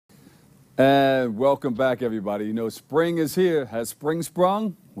And welcome back, everybody. You know, spring is here. Has spring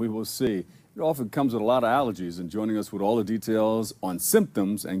sprung? We will see. It often comes with a lot of allergies, and joining us with all the details on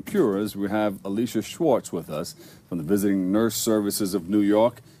symptoms and cures, we have Alicia Schwartz with us from the Visiting Nurse Services of New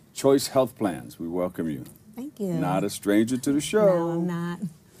York, Choice Health Plans. We welcome you. Thank you. Not a stranger to the show. No, I'm not.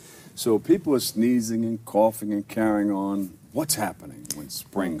 So people are sneezing and coughing and carrying on. What's happening when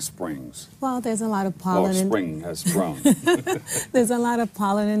spring springs? Well, there's a lot of pollen. Or spring has sprung. There's a lot of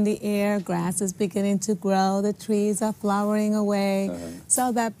pollen in the air. Grass is beginning to grow. The trees are flowering away.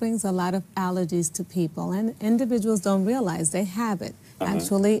 So that brings a lot of allergies to people. And individuals don't realize they have it.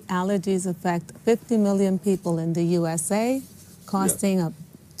 Actually, allergies affect 50 million people in the USA, costing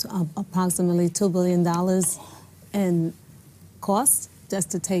approximately $2 billion in cost just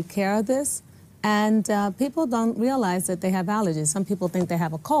to take care of this. And people don't realize that they have allergies. Some people think they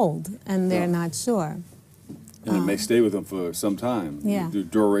have a cold, and they're not sure. And it may stay with them for some time. Yeah. The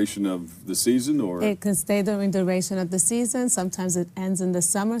duration of the season, or? It can stay during the duration of the season. Sometimes it ends in the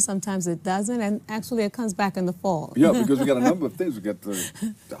summer. Sometimes it doesn't. And actually, it comes back in the fall. Yeah, because we got a number of things. We got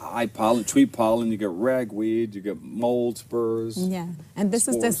the high pollen, tree pollen. You get ragweed. You get mold spurs. Yeah, and this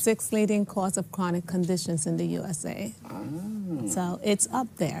spores. is the sixth leading cause of chronic conditions in the USA. So it's up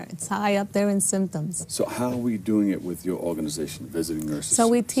there. It's high up there in symptoms. So how are we doing it with your organization, Visiting Nurses? So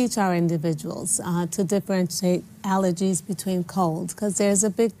we teach our individuals to differentiate allergies between colds, because there's a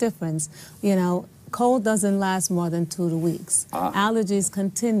big difference. You know, cold doesn't last more than 2 weeks. Allergies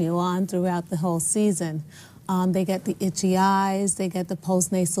continue on throughout the whole season. They get the itchy eyes, they get the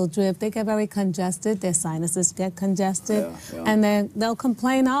postnasal drip, they get very congested, their sinuses get congested, and then they'll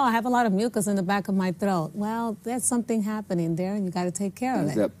complain, oh, I have a lot of mucus in the back of my throat. Well, there's something happening there, and you got to take care of it.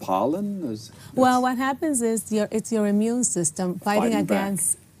 Is that pollen? Well, what happens is it's your immune system fighting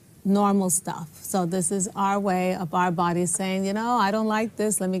against normal stuff. So this is our way of our body saying, you know, I don't like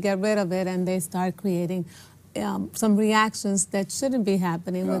this, let me get rid of it, and they start creating some reactions that shouldn't be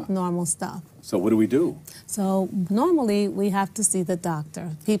happening with normal stuff. So what do we do? So normally we have to see the doctor.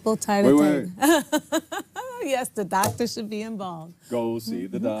 People try to Yes, the doctor should be involved. Go see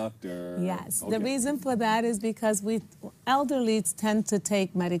the doctor. Yes. Okay. The reason for that is because elderly tend to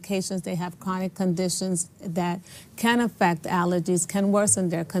take medications. They have chronic conditions that can affect allergies, can worsen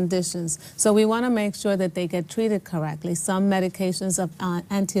their conditions. So we want to make sure that they get treated correctly. Some medications of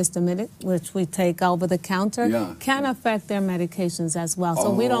antihistaminic, which we take over the counter, can affect their medications as well. So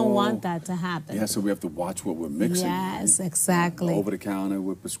we don't want that to happen. Yeah, so we have to watch what we're mixing. Yes, exactly. Over the counter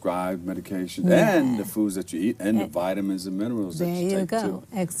with prescribed medication and the foods that you eat and the vitamins and minerals that you take There you go.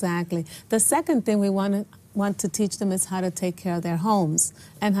 Exactly. The second thing we want to teach them is how to take care of their homes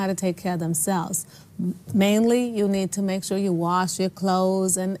and how to take care of themselves. Mainly, you need to make sure you wash your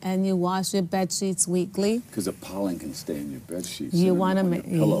clothes and you wash your bed sheets weekly. Because the pollen can stay in your bed sheets. You want to make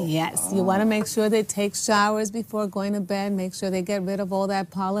you want to make sure they take showers before going to bed. Make sure they get rid of all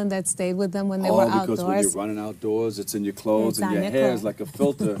that pollen that stayed with them when they were outdoors. Because when you're running outdoors, it's in your clothes and your hair is like a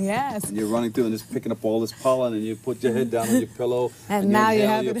filter. Yes. And you're running through and it's picking up all this pollen, and you put your head down on your pillow. And now you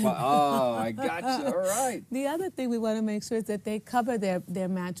have it. Oh, I got you. All right. The other thing we want to make sure is that they cover their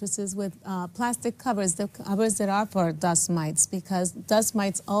mattresses with plastic covers, the covers that are for dust mites, because dust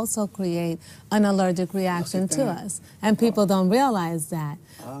mites also create an allergic reaction to us, and people don't realize that.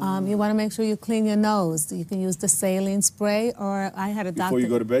 You want to make sure you clean your nose. You can use the saline spray, or I had a doctor. Before you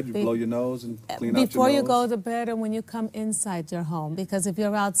go to bed, you blow your nose and clean out your nose? Before you go to bed and when you come inside your home, because if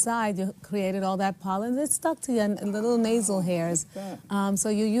you're outside, you created all that pollen, it's stuck to your little nasal hairs. So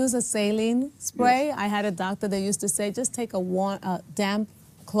you use a saline spray. Yes. I had a doctor that used to say, just take a damp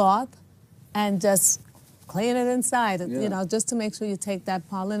cloth and just clean it inside, you know, just to make sure you take that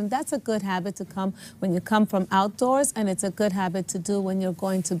pollen. And that's a good habit to come when you come from outdoors, and it's a good habit to do when you're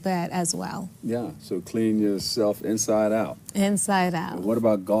going to bed as well. Yeah, so clean yourself inside out. Inside out. What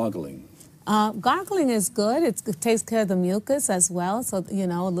about gargling? Gargling is good. It takes care of the mucus as well. So, you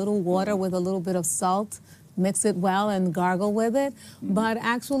know, a little water with a little bit of salt, mix it well and gargle with it. But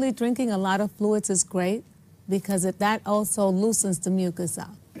actually drinking a lot of fluids is great, because that also loosens the mucus out.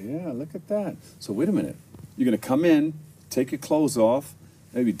 Yeah, look at that. So wait a minute. You're going to come in, take your clothes off,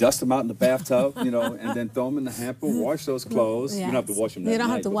 maybe dust them out in the bathtub, you know, and then throw them in the hamper, wash those clothes. Yes. You don't have to wash them that night. You don't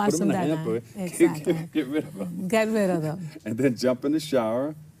have to wash them that night. Exactly. Get rid of them. Get rid of them. And then jump in the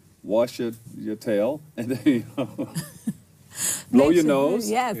shower, wash your tail, and then, you know, blow your nose.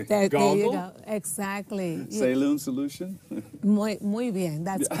 Yes, there you go. Exactly. Saline solution. Muy bien.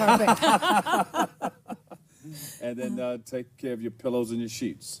 That's perfect. And then take care of your pillows and your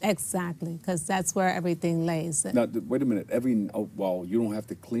sheets. Exactly, because that's where everything lays. Now, wait a minute. Well, you don't have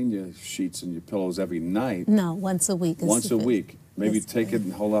to clean your sheets and your pillows every night. No, once a week. Once a week. Maybe take it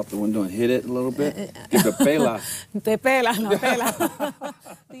and hold out the window and hit it a little bit. Give it a pela. Te pela, no pela.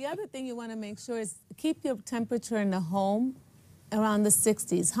 The other thing you want to make sure is keep your temperature in the home around the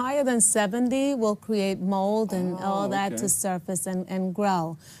 60s. Higher than 70 will create mold and all that to surface and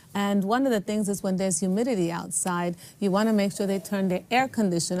grow. And one of the things is when there's humidity outside, you want to make sure they turn their air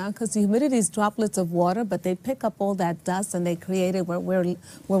conditioner on, because the humidity is droplets of water, but they pick up all that dust and they create it where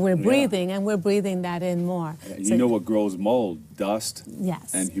we're breathing, and we're breathing that in more. You know what grows mold? Dust.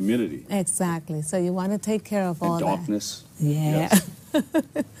 Yes. And humidity. Exactly. So you want to take care of all and darkness. That. Yeah.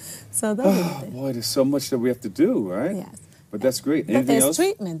 Yes. So those are the things. Boy, there's so much that we have to do, right? Yes. But that's great. But Anything there's else?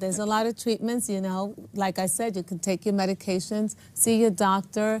 treatment. There's a lot of treatments, you know. Like I said, you can take your medications, see your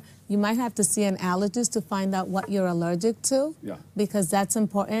doctor. You might have to see an allergist to find out what you're allergic to. Yeah. Because that's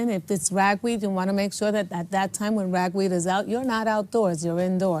important. If it's ragweed, you want to make sure that at that time when ragweed is out, you're not outdoors, you're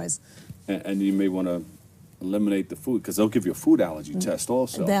indoors. And you may want to eliminate the food, because they'll give you a food allergy test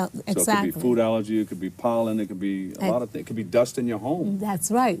also. Exactly. So it could be food allergy, it could be pollen, it could be a lot of things. It could be dust in your home.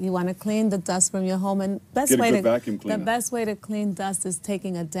 That's right. You want to clean the dust from your home, and Get a good vacuum cleaner. the best way to clean dust is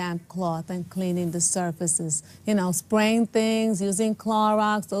taking a damp cloth and cleaning the surfaces. You know, spraying things, using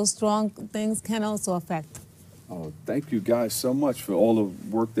Clorox, those strong things can also affect. Oh, thank you guys so much for all the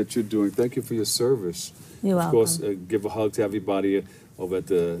work that you're doing. Thank you for your service. You're welcome. Of course, give a hug to everybody over at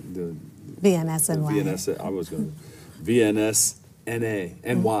the VNS-NY. VNS, I was going to VNS-NA,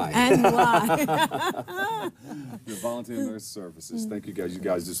 NY. NY. Your volunteer nurse services. Thank you guys. You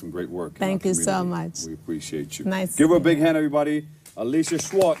guys do some great work. Thank you so much. We appreciate you. Nice. Give her a big hand, everybody. Alicia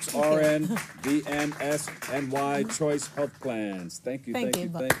Schwartz, RN, VNS-NY Choice Health Plans. Thank you, thank you.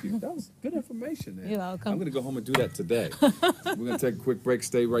 That was good information there. You're welcome. I'm going to go home and do that today. We're going to take a quick break.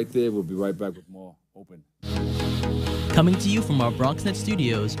 Stay right there. We'll be right back with more Open. Coming to you from our BronxNet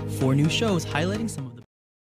studios, 4 new shows highlighting some of